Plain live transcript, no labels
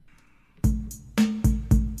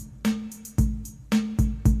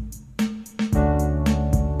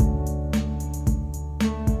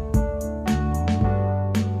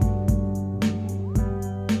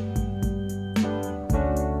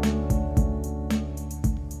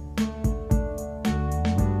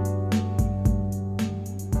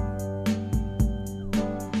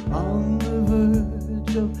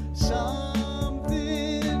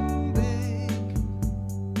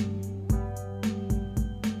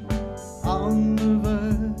on the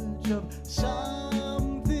verge of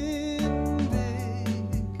something big.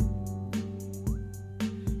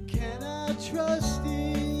 Can I trust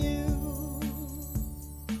in you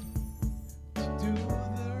to do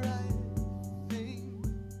the right thing?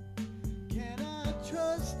 Can I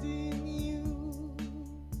trust in you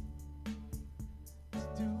to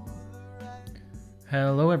do the right thing?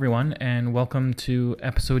 Hello, everyone, and welcome to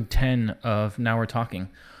episode 10 of Now We're Talking.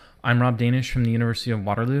 I'm Rob Danish from the University of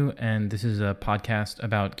Waterloo, and this is a podcast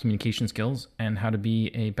about communication skills and how to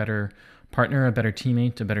be a better partner, a better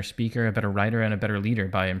teammate, a better speaker, a better writer, and a better leader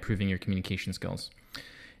by improving your communication skills.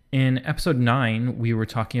 In episode 9, we were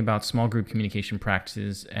talking about small group communication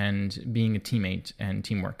practices and being a teammate and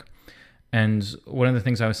teamwork. And one of the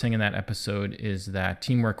things I was saying in that episode is that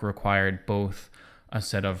teamwork required both a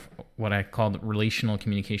set of what I called relational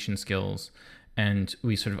communication skills, and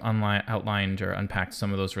we sort of outlined or unpacked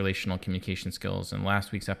some of those relational communication skills in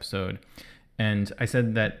last week's episode. And I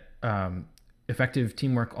said that effective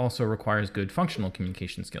teamwork also requires good functional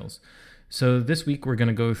communication skills. So this week, we're going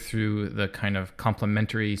to go through the kind of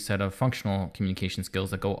complementary set of functional communication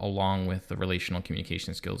skills that go along with the relational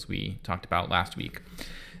communication skills we talked about last week.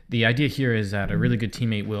 The idea here is that a really good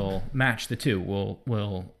teammate will match the two,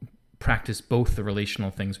 will practice both the relational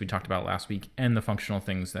things we talked about last week and the functional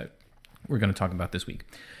things that we're going to talk about this week.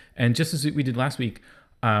 And just as we did last week,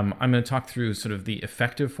 I'm going to talk through sort of the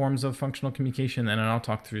effective forms of functional communication, and then I'll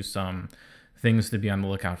talk through some things to be on the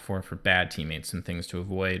lookout for bad teammates and things to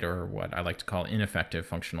avoid, or what I like to call ineffective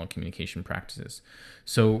functional communication practices.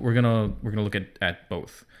 So we're gonna look at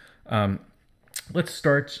both. Let's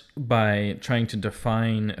start by trying to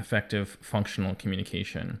define effective functional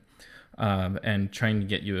communication and trying to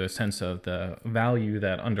get you a sense of the value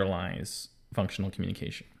that underlies functional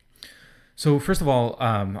communication. So first of all,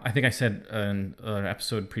 I think I said in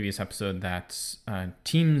an previous episode that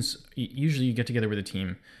teams, usually you get together with a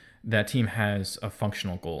team, that team has a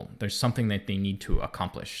functional goal. There's something that they need to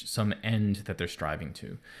accomplish, some end that they're striving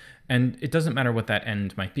to. And it doesn't matter what that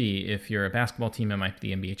end might be. If you're a basketball team, it might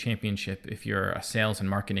be the NBA championship. If you're a sales and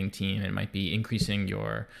marketing team, it might be increasing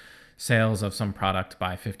your sales of some product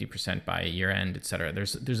by 50% by year end, et cetera.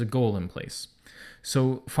 There's a goal in place.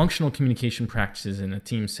 So functional communication practices in a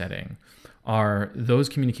team setting are those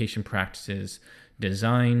communication practices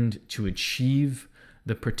designed to achieve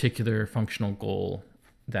the particular functional goal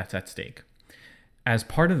that's at stake. As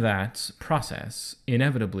part of that process,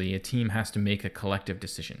 inevitably, a team has to make a collective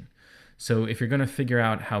decision. So if you're going to figure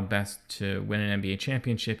out how best to win an NBA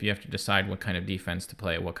championship, you have to decide what kind of defense to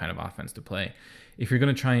play, what kind of offense to play. If you're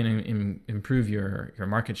going to try and improve your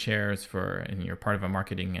market shares and you're part of a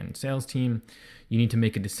marketing and sales team, you need to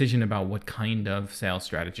make a decision about what kind of sales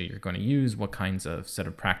strategy you're going to use, what kinds of set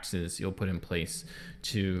of practices you'll put in place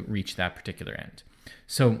to reach that particular end.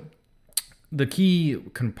 So the key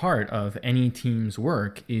part of any team's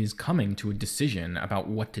work is coming to a decision about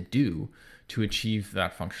what to do to achieve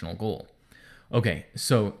that functional goal. Okay,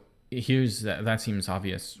 so that seems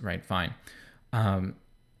obvious, right? Fine.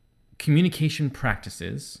 Communication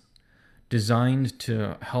practices designed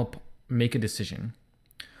to help make a decision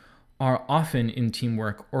are often in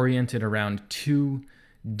teamwork oriented around two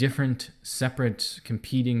different, separate,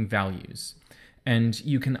 competing values. And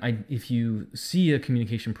you can, if you see a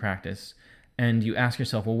communication practice and you ask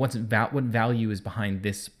yourself, well, what value is behind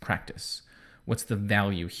this practice? What's the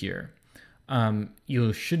value here?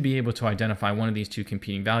 You should be able to identify one of these two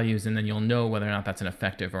competing values, and then you'll know whether or not that's an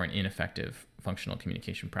effective or an ineffective functional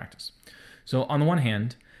communication practice. So on the one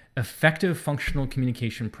hand, effective functional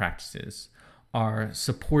communication practices are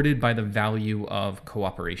supported by the value of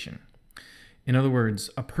cooperation. In other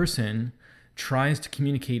words, a person tries to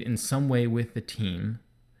communicate in some way with the team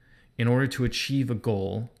in order to achieve a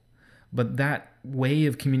goal, but that way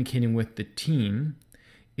of communicating with the team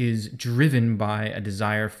is driven by a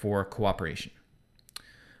desire for cooperation.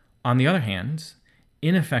 On the other hand,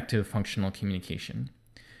 ineffective functional communication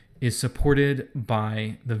is supported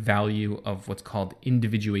by the value of what's called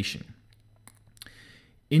individuation.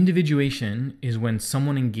 Individuation is when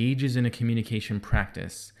someone engages in a communication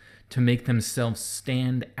practice to make themselves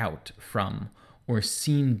stand out from or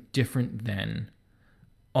seem different than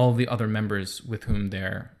all the other members with whom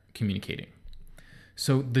they're communicating.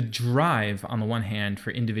 So the drive, on the one hand,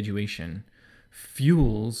 for individuation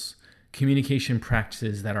fuels communication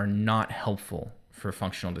practices that are not helpful for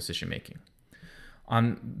functional decision making.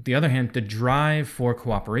 On the other hand, the drive for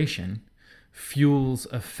cooperation fuels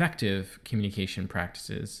effective communication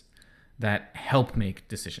practices that help make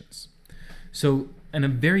decisions. So in a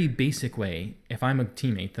very basic way, if I'm a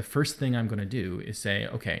teammate, the first thing I'm going to do is say,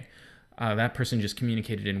 okay, that person just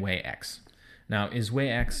communicated in way X. Now, is way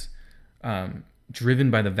X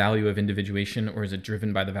driven by the value of individuation, or is it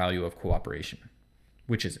driven by the value of cooperation?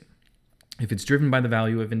 Which is it? If it's driven by the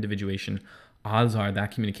value of individuation, odds are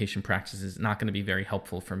that communication practice is not going to be very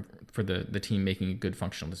helpful for the team making a good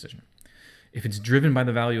functional decision. If it's driven by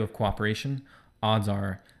the value of cooperation, odds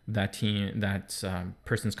are that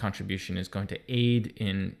person's contribution is going to aid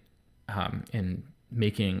in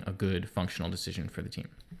making a good functional decision for the team.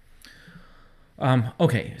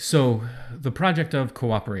 Okay, so the project of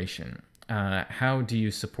cooperation. How do you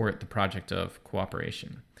support the project of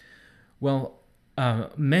cooperation? Well,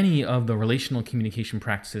 many of the relational communication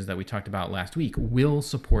practices that we talked about last week will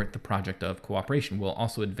support the project of cooperation, will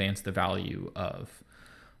also advance the value of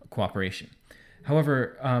cooperation.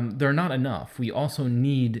 However, they're not enough. We also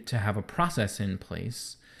need to have a process in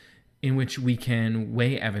place in which we can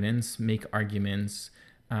weigh evidence, make arguments,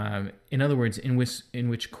 in other words, in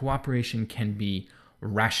which cooperation can be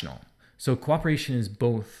rational. So cooperation is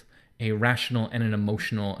both a rational and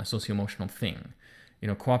a socio-emotional thing.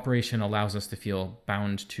 Cooperation allows us to feel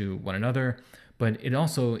bound to one another, but it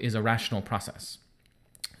also is a rational process.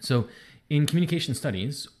 So in communication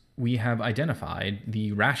studies, we have identified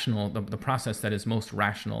the process that is most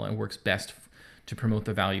rational and works best to promote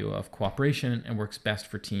the value of cooperation and works best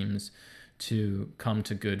for teams to come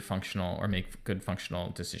to good functional or make good functional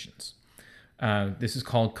decisions. This is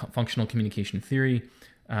called functional communication theory.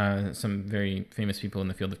 Some very famous people in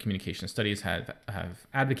the field of communication studies have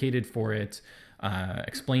advocated for it,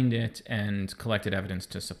 explained it, and collected evidence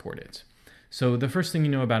to support it. So the first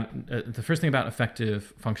thing about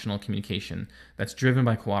effective functional communication that's driven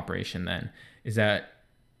by cooperation then is that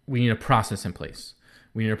we need a process in place.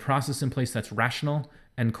 We need a process in place that's rational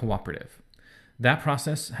and cooperative. That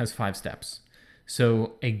process has 5 steps.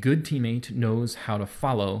 So a good teammate knows how to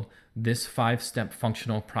follow this 5-step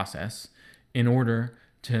functional process in order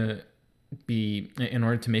to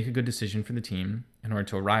make a good decision for the team, in order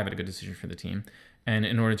to arrive at a good decision for the team, and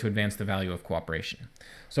in order to advance the value of cooperation.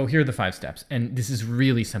 So here are the 5 steps. And this is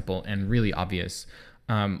really simple and really obvious,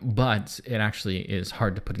 but it actually is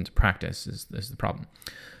hard to put into practice is the problem.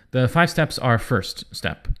 The 5 steps are: first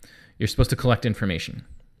step, you're supposed to collect information.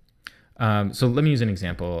 So let me use an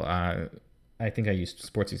example. I think I used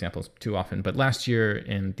sports examples too often, but last year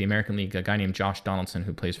in the American League, a guy named Josh Donaldson,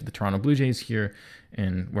 who plays for the Toronto Blue Jays here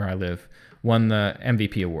in where I live, won the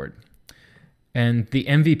MVP award. And the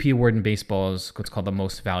MVP award in baseball is what's called the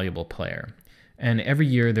most valuable player. And every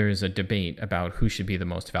year there's a debate about who should be the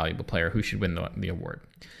most valuable player, who should win the award.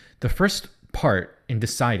 The first part in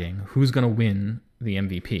deciding who's going to win the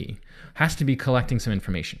MVP has to be collecting some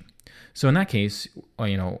information. So in that case,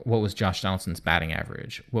 what was Josh Donaldson's batting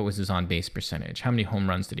average? What was his on-base percentage? How many home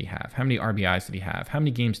runs did he have? How many RBIs did he have? How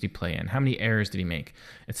many games did he play in? How many errors did he make?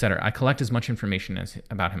 Etc. I collect as much information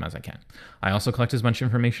about him as I can. I also collect as much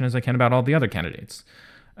information as I can about all the other candidates.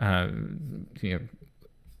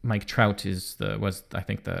 Mike Trout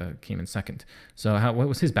came in second. So what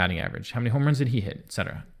was his batting average? How many home runs did he hit?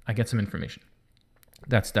 Etc. I get some information.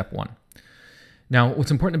 That's step 1. Now,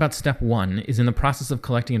 what's important about step 1 is in the process of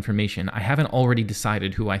collecting information, I haven't already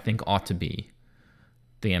decided who I think ought to be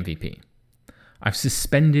the MVP. I've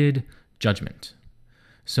suspended judgment.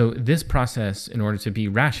 So this process, in order to be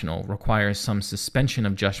rational, requires some suspension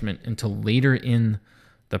of judgment until later in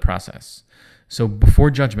the process. So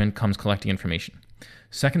before judgment comes collecting information.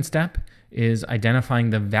 Second step is identifying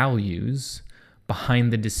the values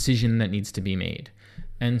behind the decision that needs to be made.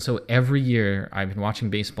 And so every year, I've been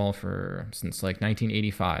watching baseball since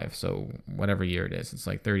 1985, so whatever year it is, it's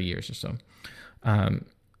 30 years or so.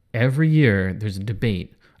 Every year, there's a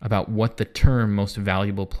debate about what the term most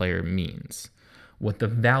valuable player means, what the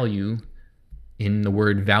value in the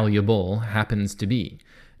word valuable happens to be.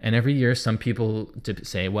 And every year, some people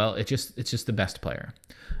say, well, it's just the best player.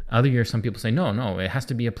 Other years, some people say, no, it has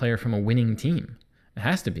to be a player from a winning team. It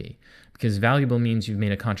has to be, because valuable means you've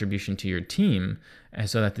made a contribution to your team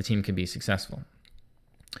so that the team can be successful.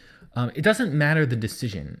 It doesn't matter the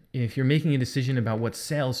decision. If you're making a decision about what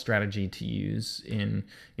sales strategy to use in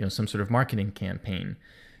some sort of marketing campaign,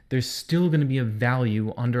 there's still going to be a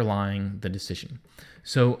value underlying the decision.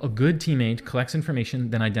 So a good teammate collects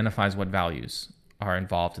information, then identifies what values are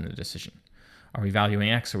involved in the decision. Are we valuing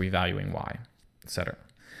X? Are we valuing Y? Etc.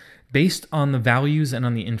 Based on the values and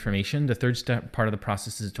on the information, the third step part of the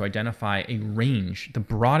process is to identify a range, the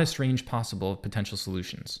broadest range possible of potential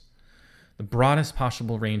solutions. The broadest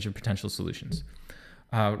possible range of potential solutions.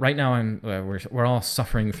 Right now, we're all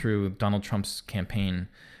suffering through Donald Trump's campaign,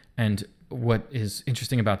 and what is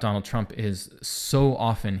interesting about Donald Trump is so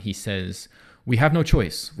often he says, "We have no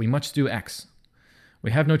choice. We must do X.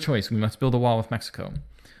 We have no choice. We must build a wall with Mexico."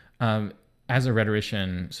 as a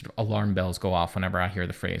rhetorician, sort of alarm bells go off whenever I hear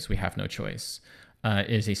the phrase "we have no choice." It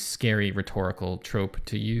is a scary rhetorical trope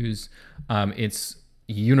to use. It's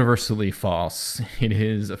universally false. It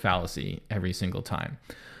is a fallacy every single time.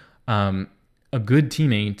 A good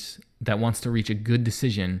teammate that wants to reach a good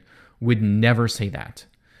decision would never say that.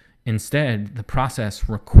 Instead, the process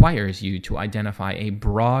requires you to identify a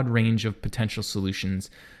broad range of potential solutions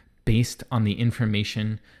based on the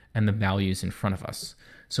information and the values in front of us.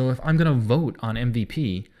 So if I'm going to vote on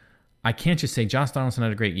MVP, I can't just say Josh Donaldson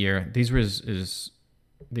had a great year. These were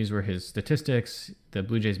his statistics. The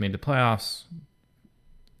Blue Jays made the playoffs.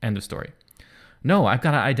 End of story. No, I've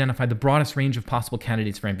got to identify the broadest range of possible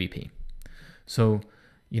candidates for MVP. So,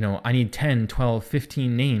 I need 10, 12,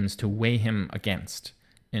 15 names to weigh him against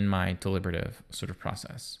in my deliberative sort of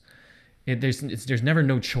process. There's never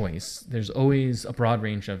no choice. There's always a broad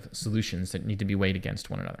range of solutions that need to be weighed against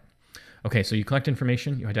one another. Okay, so you collect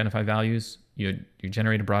information, you identify values, you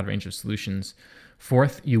generate a broad range of solutions.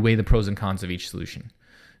 Fourth, you weigh the pros and cons of each solution.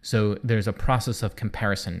 So there's a process of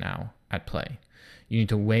comparison now at play. You need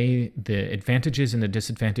to weigh the advantages and the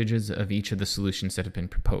disadvantages of each of the solutions that have been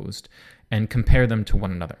proposed and compare them to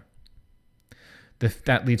one another.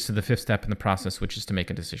 That leads to the fifth step in the process, which is to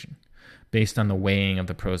make a decision based on the weighing of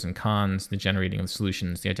the pros and cons, the generating of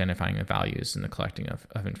solutions, the identifying of values, and the collecting of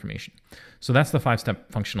information. So that's the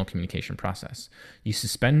 5-step functional communication process. You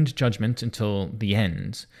suspend judgment until the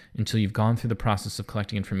end, until you've gone through the process of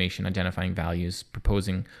collecting information, identifying values,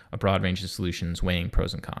 proposing a broad range of solutions, weighing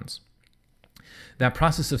pros and cons. That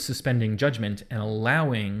process of suspending judgment and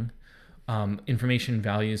allowing information,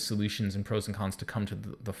 values, solutions, and pros and cons to come to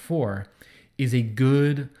the fore is a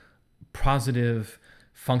good, positive,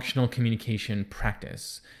 functional communication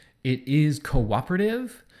practice. It is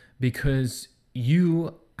cooperative because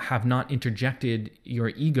you have not interjected your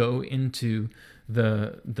ego into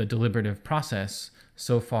the deliberative process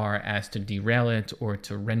so far as to derail it or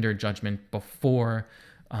to render judgment before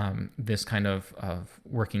this kind of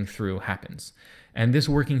working through happens. And this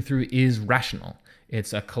working through is rational.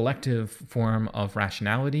 It's a collective form of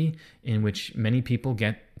rationality in which many people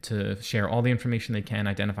get to share all the information they can,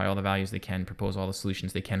 identify all the values they can, propose all the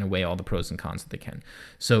solutions they can, and weigh all the pros and cons that they can.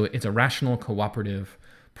 So it's a rational, cooperative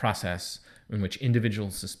process in which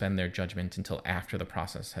individuals suspend their judgment until after the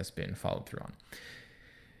process has been followed through on.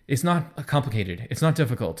 It's not complicated. It's not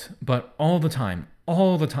difficult. But all the time,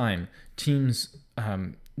 teams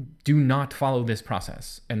do not follow this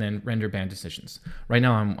process and then render bad decisions. Right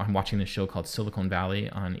now, I'm watching this show called Silicon Valley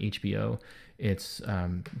on HBO. It's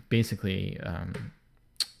basically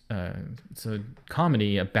it's a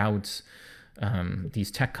comedy about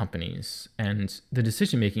these tech companies, and the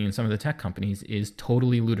decision making in some of the tech companies is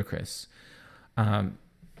totally ludicrous.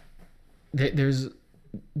 There's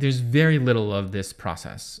very little of this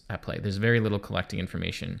process at play. There's very little collecting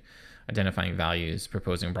information, identifying values,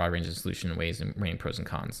 proposing a broad range of solution ways, and weighing pros and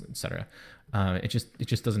cons, etc. It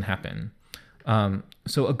just doesn't happen.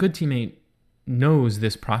 So a good teammate knows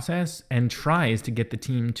this process and tries to get the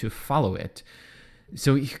team to follow it.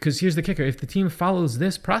 So, because here's the kicker: if the team follows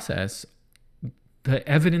this process, the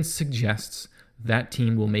evidence suggests that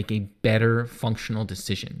team will make a better functional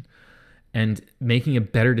decision, and making a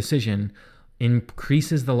better decision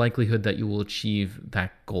increases the likelihood that you will achieve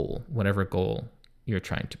that goal, whatever goal you're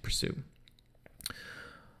trying to pursue.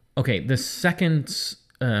 Okay, the second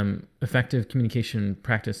effective communication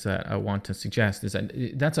practice that I want to suggest is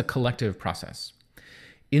that that's a collective process.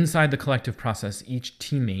 Inside the collective process, each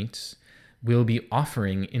teammate will be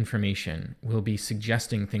offering information, will be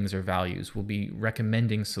suggesting things or values, will be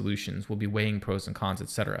recommending solutions, will be weighing pros and cons,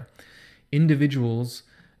 etc. Individuals,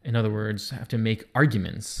 in other words, have to make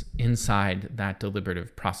arguments inside that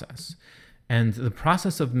deliberative process. And the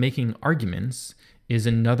process of making arguments is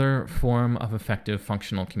another form of effective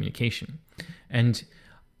functional communication. And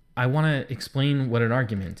I want to explain what an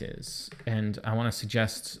argument is, and I want to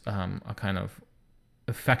suggest a kind of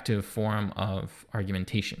effective form of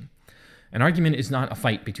argumentation. An argument is not a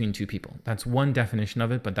fight between two people. That's one definition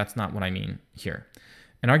of it, but that's not what I mean here.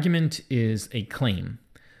 An argument is a claim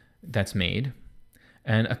that's made,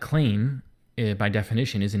 and a claim, by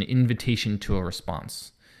definition, is an invitation to a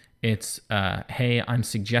response. It's, hey, I'm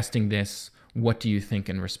suggesting this. What do you think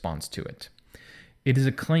in response to it? It is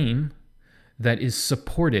a claim that is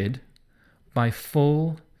supported by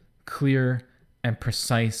full, clear, and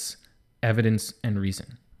precise evidence and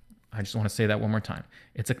reason. I just want to say that one more time.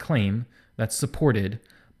 It's a claim that's supported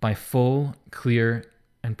by full, clear,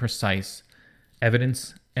 and precise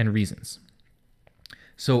evidence and reasons.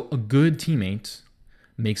 So a good teammate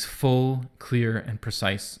makes full, clear, and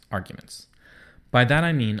precise arguments. By that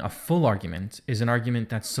I mean a full argument is an argument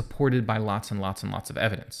that's supported by lots and lots and lots of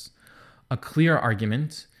evidence. A clear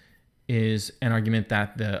argument is an argument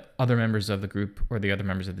that the other members of the group or the other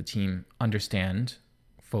members of the team understand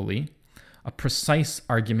fully. A precise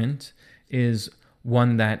argument is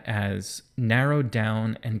one that has narrowed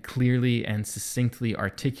down and clearly and succinctly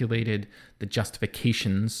articulated the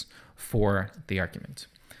justifications for the argument.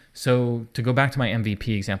 So to go back to my MVP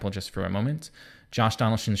example just for a moment, Josh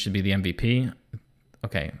Donaldson should be the MVP.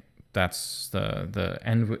 Okay, that's the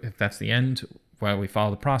end. If that's the end, while we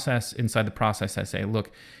follow the process, inside the process, I say,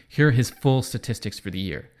 look, here are his full statistics for the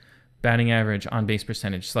year: batting average, on base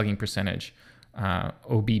percentage, slugging percentage,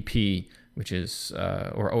 OBP, which is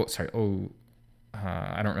I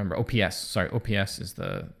don't remember, OPS. Sorry, OPS is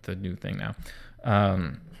the new thing now.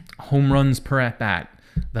 Home runs per at bat.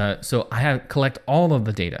 So I collect all of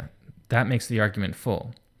the data. That makes the argument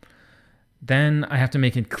full. Then I have to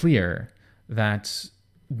make it clear that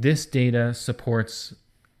this data supports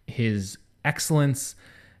his excellence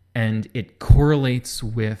and it correlates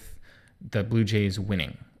with the Blue Jays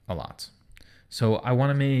winning a lot. So I want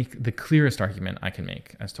to make the clearest argument I can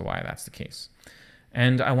make as to why that's the case.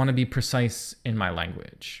 And I want to be precise in my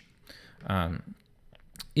language.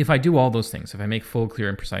 If I do all those things, if I make full, clear,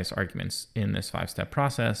 and precise arguments in this 5-step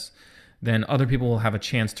process, then other people will have a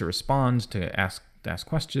chance to respond, to ask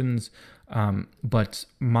questions. But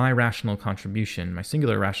my rational contribution, my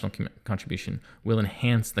singular rational contribution, will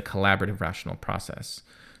enhance the collaborative rational process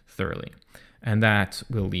thoroughly. And that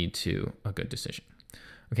will lead to a good decision.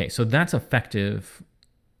 Okay, so that's effective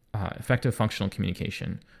functional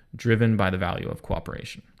communication driven by the value of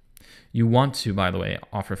cooperation. You want to, by the way,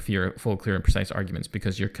 offer full, clear, and precise arguments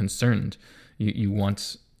because you're concerned. You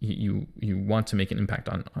want to make an impact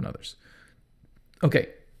on others. Okay,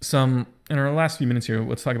 in our last few minutes here,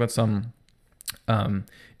 let's talk about some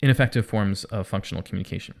ineffective forms of functional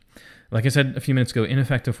communication. Like I said a few minutes ago,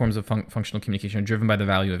 ineffective forms of functional communication are driven by the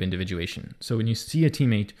value of individuation. So when you see a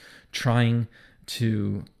teammate trying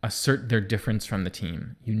to assert their difference from the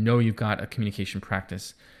team, you know you've got a communication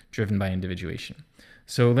practice driven by individuation.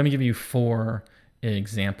 So let me give you 4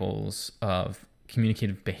 examples of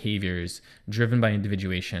communicative behaviors driven by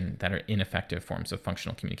individuation that are ineffective forms of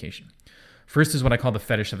functional communication. First is what I call the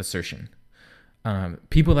fetish of assertion.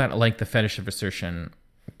 People that like the fetish of assertion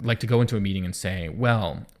like to go into a meeting and say,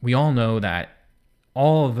 well, we all know that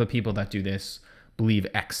all of the people that do this believe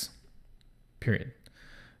X, period.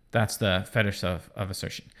 That's the fetish of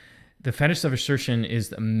assertion. The fetish of assertion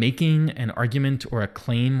is making an argument or a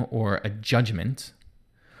claim or a judgment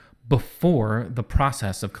before the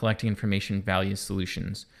process of collecting information, values,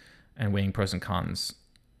 solutions, and weighing pros and cons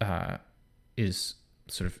is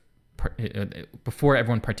sort of before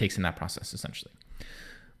everyone partakes in that process, essentially.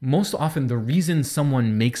 Most often, the reason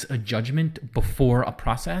someone makes a judgment before a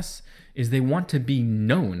process is they want to be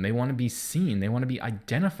known, they want to be seen, they want to be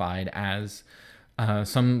identified as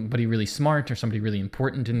somebody really smart or somebody really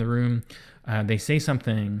important in the room. They say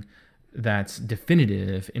something that's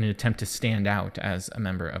definitive in an attempt to stand out as a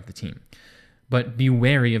member of the team. But be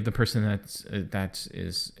wary of the person that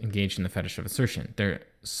is engaged in the fetish of assertion. They're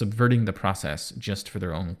subverting the process just for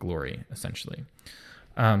their own glory, essentially.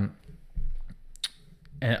 And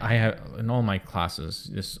I have, in all my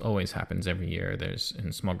classes, this always happens every year. There's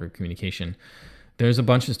in small group communication, there's a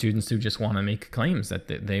bunch of students who just want to make claims that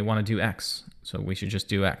they want to do X, so we should just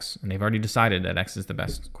do X, and they've already decided that X is the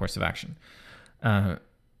best course of action.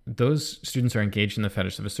 Those students are engaged in the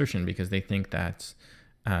fetish of assertion because they think that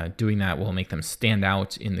doing that will make them stand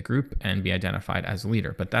out in the group and be identified as a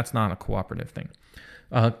leader, but that's not a cooperative thing.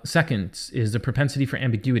 Second is the propensity for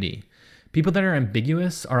ambiguity. People that are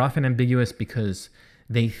ambiguous are often ambiguous because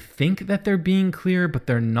they think that they're being clear, but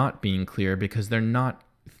they're not being clear because they're not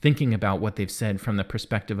thinking about what they've said from the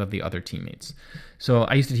perspective of the other teammates. So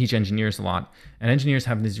I used to teach engineers a lot, and engineers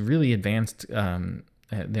have these really advanced,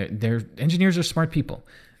 engineers are smart people,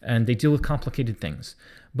 and they deal with complicated things.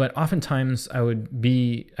 But oftentimes I would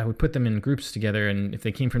put them in groups together, and if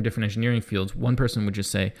they came from different engineering fields, one person would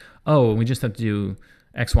just say, oh, we just have to do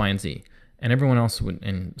X, Y, and Z. And everyone else would,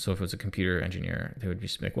 and so if it was a computer engineer, they would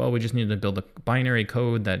just be like, well, we just need to build a binary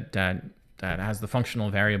code that has the functional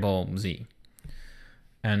variable Z.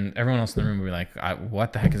 And everyone else in the room would be like,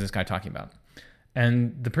 what the heck is this guy talking about?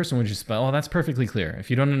 And the person would just be, oh, that's perfectly clear. If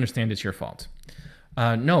you don't understand, it's your fault.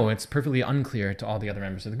 No, it's perfectly unclear to all the other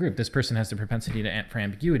members of the group. This person has the propensity for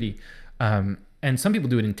ambiguity. And some people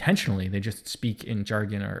do it intentionally. They just speak in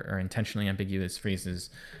jargon or intentionally ambiguous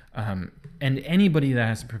phrases. And anybody that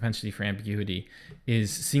has a propensity for ambiguity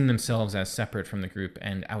is seeing themselves as separate from the group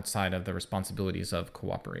and outside of the responsibilities of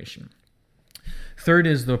cooperation. Third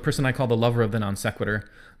is the person I call the lover of the non sequitur.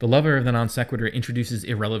 The lover of the non sequitur introduces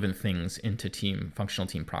irrelevant things into functional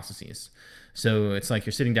team processes. So it's like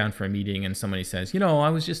you're sitting down for a meeting and somebody says, I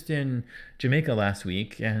was just in Jamaica last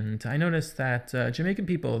week and I noticed that Jamaican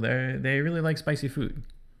people, they really like spicy food.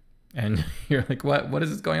 And you're like, what is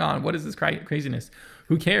this going on? What is this craziness?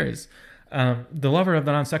 Who cares? The lover of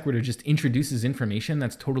the non sequitur just introduces information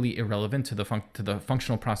that's totally irrelevant to the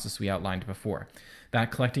functional process we outlined before.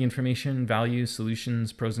 That collecting information, values,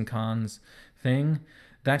 solutions, pros and cons thing,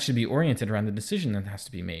 that should be oriented around the decision that has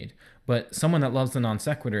to be made. But someone that loves the non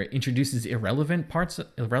sequitur introduces irrelevant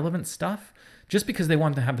stuff just because they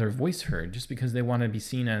want to have their voice heard, just because they want to be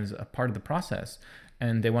seen as a part of the process,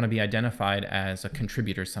 and they want to be identified as a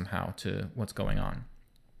contributor somehow to what's going on.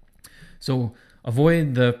 So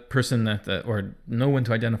avoid the person or know when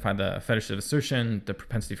to identify the fetish of assertion, the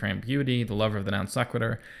propensity for ambiguity, the lover of the non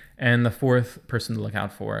sequitur, and the fourth person to look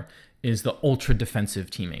out for is the ultra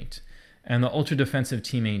defensive teammate. And the ultra defensive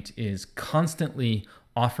teammate is constantly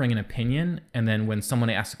offering an opinion, and then when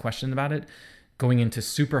someone asks a question about it, going into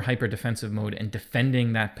super hyper defensive mode and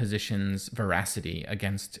defending that position's veracity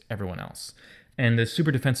against everyone else. And the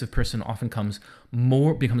super defensive person often becomes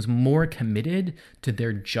more committed to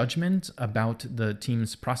their judgment about the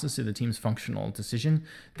team's process, the team's functional decision,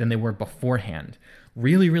 than they were beforehand.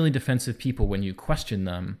 Really, really defensive people, when you question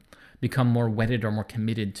them, become more wedded or more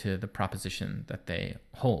committed to the proposition that they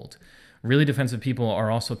hold. Really defensive people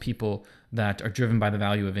are also people that are driven by the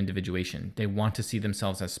value of individuation. They want to see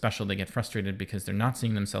themselves as special. They get frustrated because they're not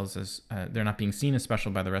seeing themselves as, they're not being seen as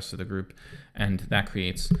special by the rest of the group, and that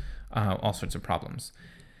creates all sorts of problems.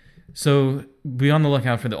 So be on the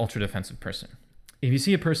lookout for the ultra defensive person. If you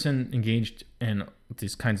see a person engaged in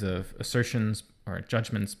these kinds of assertions or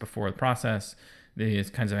judgments before the process, these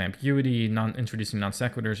kinds of ambiguity, introducing non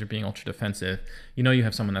sequiturs, or being ultra defensive, you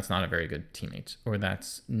have someone that's not a very good teammate, or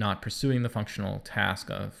that's not pursuing the functional task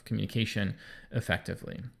of communication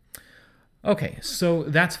effectively. Okay, so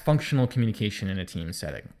that's functional communication in a team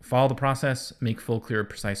setting. Follow the process, make full, clear,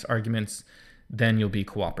 precise arguments, then you'll be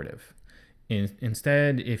cooperative.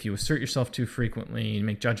 Instead, if you assert yourself too frequently,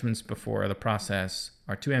 make judgments before the process,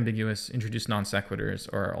 are too ambiguous, introduce non sequiturs,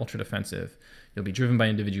 or are ultra defensive, you'll be driven by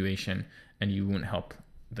individuation, and you won't help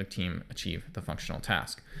the team achieve the functional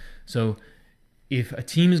task. So if a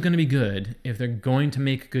team is going to be good, if they're going to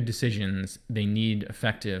make good decisions, they need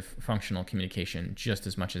effective functional communication just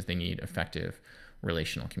as much as they need effective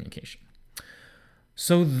relational communication.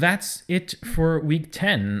 So that's it for week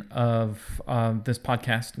 10 of this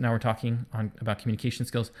podcast. Now we're talking about communication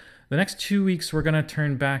skills. The next 2 weeks, we're going to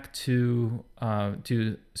turn back to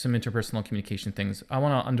some interpersonal communication things. I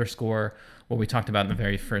want to underscore what we talked about in the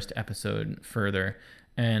very first episode further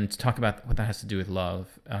and talk about what that has to do with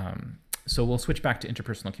love. So we'll switch back to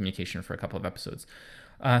interpersonal communication for a couple of episodes.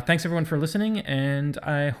 Thanks everyone for listening, and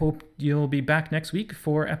I hope you'll be back next week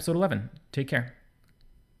for episode 11. Take care.